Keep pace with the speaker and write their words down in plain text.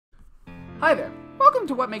Hi there. Welcome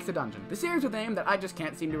to What Makes a Dungeon, the series with a name that I just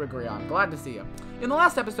can't seem to agree on. Glad to see you. In the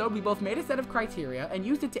last episode, we both made a set of criteria and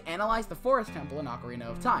used it to analyze the forest temple in Ocarina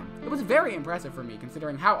of Time. It was very impressive for me,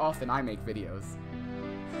 considering how often I make videos.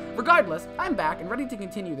 Regardless, I'm back and ready to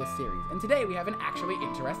continue this series, and today we have an actually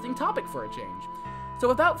interesting topic for a change. So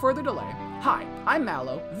without further delay, hi, I'm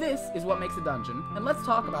Mallow, this is What Makes a Dungeon, and let's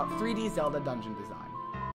talk about 3D Zelda dungeon design.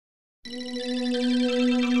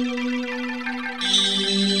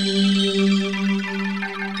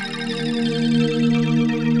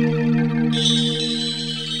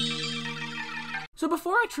 So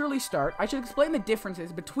before I truly start, I should explain the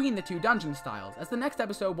differences between the two dungeon styles, as the next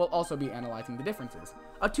episode will also be analyzing the differences.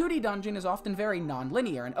 A 2D dungeon is often very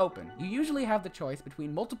non-linear and open. You usually have the choice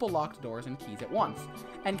between multiple locked doors and keys at once,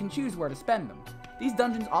 and can choose where to spend them. These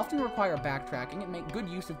dungeons often require backtracking and make good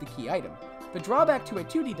use of the key item. The drawback to a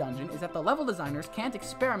 2D dungeon is that the level designers can't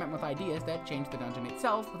experiment with ideas that change the dungeon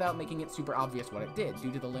itself without making it super obvious what it did,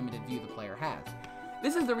 due to the limited view the player has.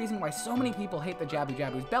 This is the reason why so many people hate the Jabu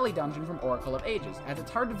Jabu's Belly dungeon from Oracle of Ages, as it's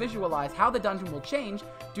hard to visualize how the dungeon will change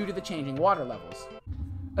due to the changing water levels.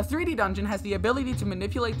 A 3D dungeon has the ability to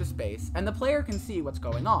manipulate the space, and the player can see what's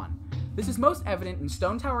going on. This is most evident in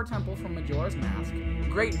Stone Tower Temple from Majora's Mask,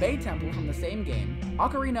 Great Bay Temple from the same game,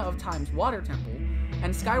 Ocarina of Time's Water Temple,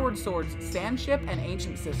 and Skyward Sword's SandShip and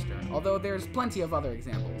Ancient Cistern, although there's plenty of other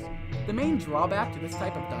examples. The main drawback to this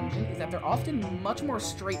type of dungeon is that they're often much more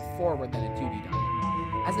straightforward than a 2D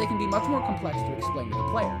dungeon, as they can be much more complex to explain to the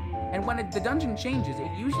player, and when the dungeon changes,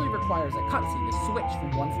 it usually requires a cutscene to switch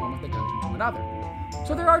from one form of the dungeon to another.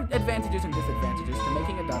 So there are advantages and disadvantages to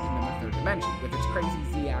making a dungeon in the third dimension, with its crazy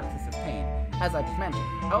Z-axis of pain, as I just mentioned.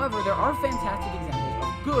 However, there are fantastic examples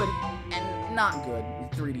of good and not good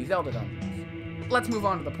 3D Zelda dungeons. Let's move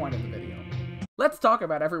on to the point of the video. Let's talk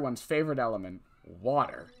about everyone's favorite element,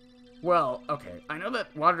 water. Well, okay, I know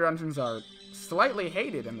that water dungeons are slightly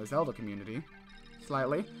hated in the Zelda community.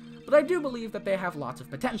 Slightly, but I do believe that they have lots of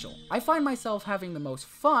potential. I find myself having the most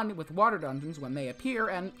fun with water dungeons when they appear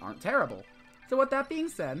and aren't terrible. So with that being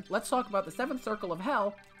said, let's talk about the 7th Circle of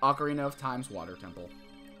Hell, Ocarina of Time's Water Temple.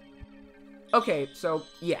 Okay, so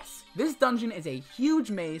yes, this dungeon is a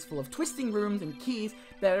huge maze full of twisting rooms and keys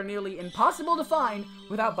that are nearly impossible to find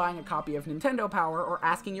without buying a copy of Nintendo Power or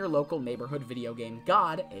asking your local neighborhood video game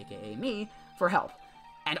god, aka me, for help.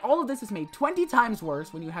 And all of this is made 20 times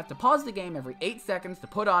worse when you have to pause the game every 8 seconds to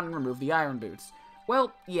put on and remove the iron boots.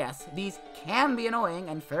 Well, yes, these can be annoying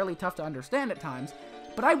and fairly tough to understand at times,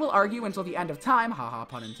 but I will argue until the end of time, haha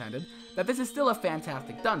pun intended, that this is still a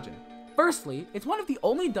fantastic dungeon. Firstly, it's one of the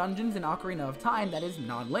only dungeons in Ocarina of Time that is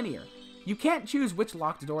non-linear. You can't choose which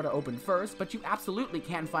locked door to open first, but you absolutely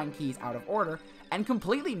can find keys out of order, and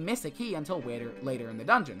completely miss a key until later in the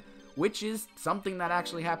dungeon, which is something that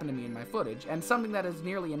actually happened to me in my footage, and something that is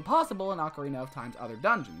nearly impossible in Ocarina of Time's other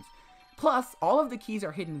dungeons. Plus, all of the keys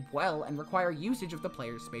are hidden well and require usage of the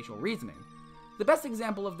player's spatial reasoning. The best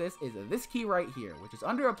example of this is this key right here, which is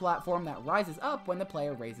under a platform that rises up when the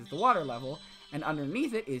player raises the water level, and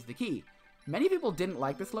underneath it is the key. Many people didn't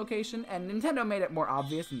like this location, and Nintendo made it more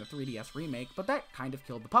obvious in the 3DS remake, but that kind of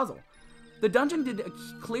killed the puzzle. The dungeon did a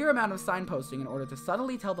clear amount of signposting in order to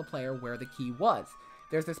subtly tell the player where the key was.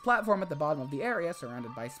 There's this platform at the bottom of the area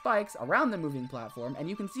surrounded by spikes around the moving platform, and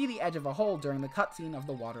you can see the edge of a hole during the cutscene of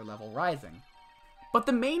the water level rising. But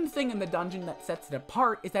the main thing in the dungeon that sets it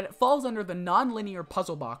apart is that it falls under the non-linear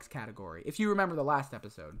puzzle box category, if you remember the last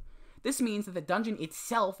episode. This means that the dungeon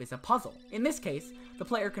itself is a puzzle. In this case, the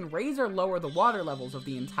player can raise or lower the water levels of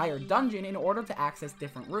the entire dungeon in order to access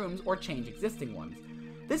different rooms or change existing ones.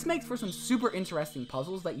 This makes for some super interesting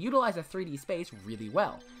puzzles that utilize a 3D space really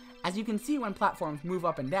well, as you can see when platforms move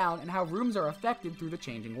up and down and how rooms are affected through the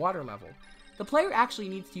changing water level. The player actually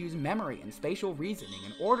needs to use memory and spatial reasoning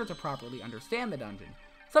in order to properly understand the dungeon,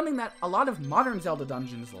 something that a lot of modern Zelda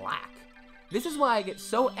dungeons lack. This is why I get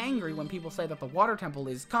so angry when people say that the water temple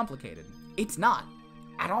is complicated. It's not.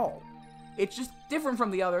 At all. It's just different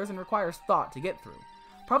from the others and requires thought to get through.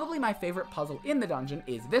 Probably my favorite puzzle in the dungeon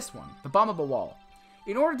is this one, the bombable wall.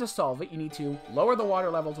 In order to solve it, you need to lower the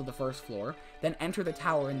water level to the first floor, then enter the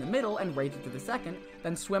tower in the middle and raise it to the second,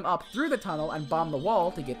 then swim up through the tunnel and bomb the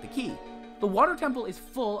wall to get the key. The water temple is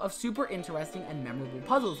full of super interesting and memorable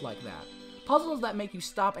puzzles like that. Puzzles that make you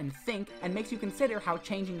stop and think, and makes you consider how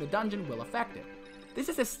changing the dungeon will affect it. This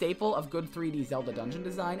is a staple of good 3D Zelda dungeon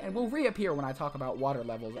design, and will reappear when I talk about water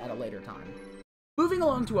levels at a later time. Moving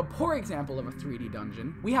along to a poor example of a 3D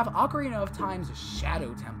dungeon, we have Ocarina of Time's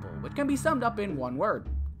Shadow Temple, which can be summed up in one word: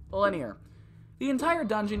 linear. The entire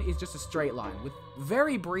dungeon is just a straight line, with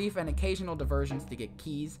very brief and occasional diversions to get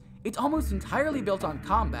keys. It's almost entirely built on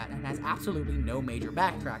combat and has absolutely no major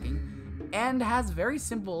backtracking, and has very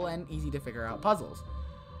simple and easy to figure out puzzles.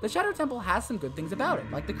 The Shadow Temple has some good things about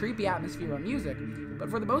it, like the creepy atmosphere and music, but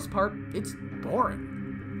for the most part, it's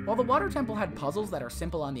boring. While the Water Temple had puzzles that are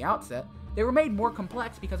simple on the outset, they were made more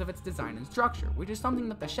complex because of its design and structure, which is something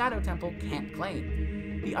that the Shadow Temple can't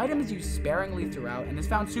claim. The item is used sparingly throughout and is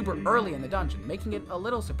found super early in the dungeon, making it a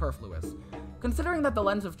little superfluous. Considering that the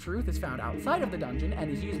Lens of Truth is found outside of the dungeon and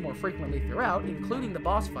is used more frequently throughout, including the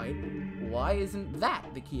boss fight, why isn't that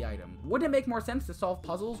the key item? Wouldn't it make more sense to solve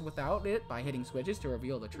puzzles without it by hitting switches to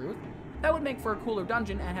reveal the truth? That would make for a cooler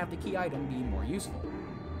dungeon and have the key item be more useful.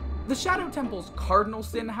 The Shadow Temple's cardinal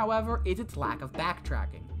sin, however, is its lack of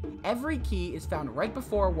backtracking. Every key is found right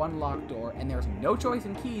before one locked door, and there's no choice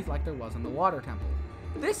in keys like there was in the Water Temple.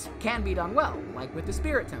 This can be done well, like with the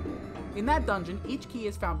Spirit Temple. In that dungeon, each key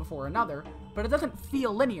is found before another, but it doesn't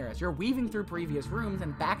feel linear as you're weaving through previous rooms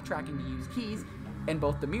and backtracking to use keys in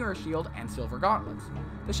both the Mirror Shield and Silver Gauntlets.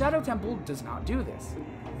 The Shadow Temple does not do this.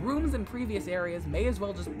 Rooms in previous areas may as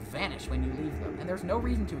well just vanish when you leave them, and there's no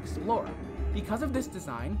reason to explore. Because of this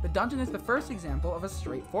design, the dungeon is the first example of a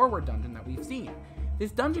straightforward dungeon that we've seen.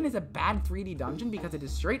 This dungeon is a bad 3D dungeon because it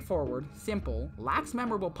is straightforward, simple, lacks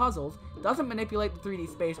memorable puzzles, doesn't manipulate the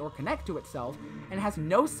 3D space or connect to itself, and has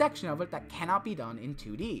no section of it that cannot be done in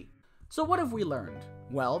 2D. So what have we learned?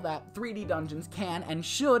 Well, that 3D dungeons can and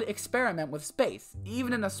should experiment with space,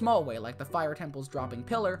 even in a small way like the Fire Temple's dropping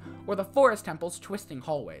pillar or the Forest Temple's twisting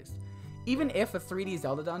hallways. Even if a 3D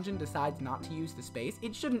Zelda dungeon decides not to use the space,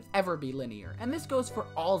 it shouldn't ever be linear, and this goes for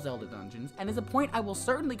all Zelda dungeons, and is a point I will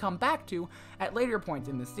certainly come back to at later points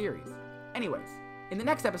in this series. Anyways, in the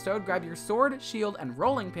next episode, grab your sword, shield, and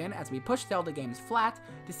rolling pin as we push Zelda games flat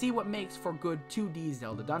to see what makes for good 2D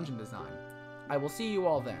Zelda dungeon design. I will see you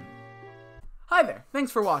all then. Hi there,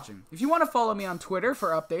 thanks for watching. If you want to follow me on Twitter for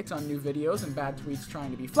updates on new videos and bad tweets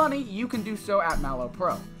trying to be funny, you can do so at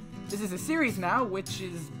MallowPro. This is a series now, which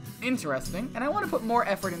is interesting, and I want to put more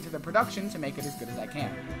effort into the production to make it as good as I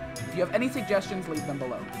can. If you have any suggestions, leave them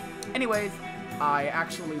below. Anyways, I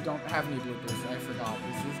actually don't have any bloopers, I forgot.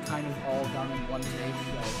 This is kind of all done in one take,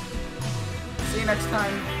 so see you next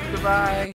time. Goodbye.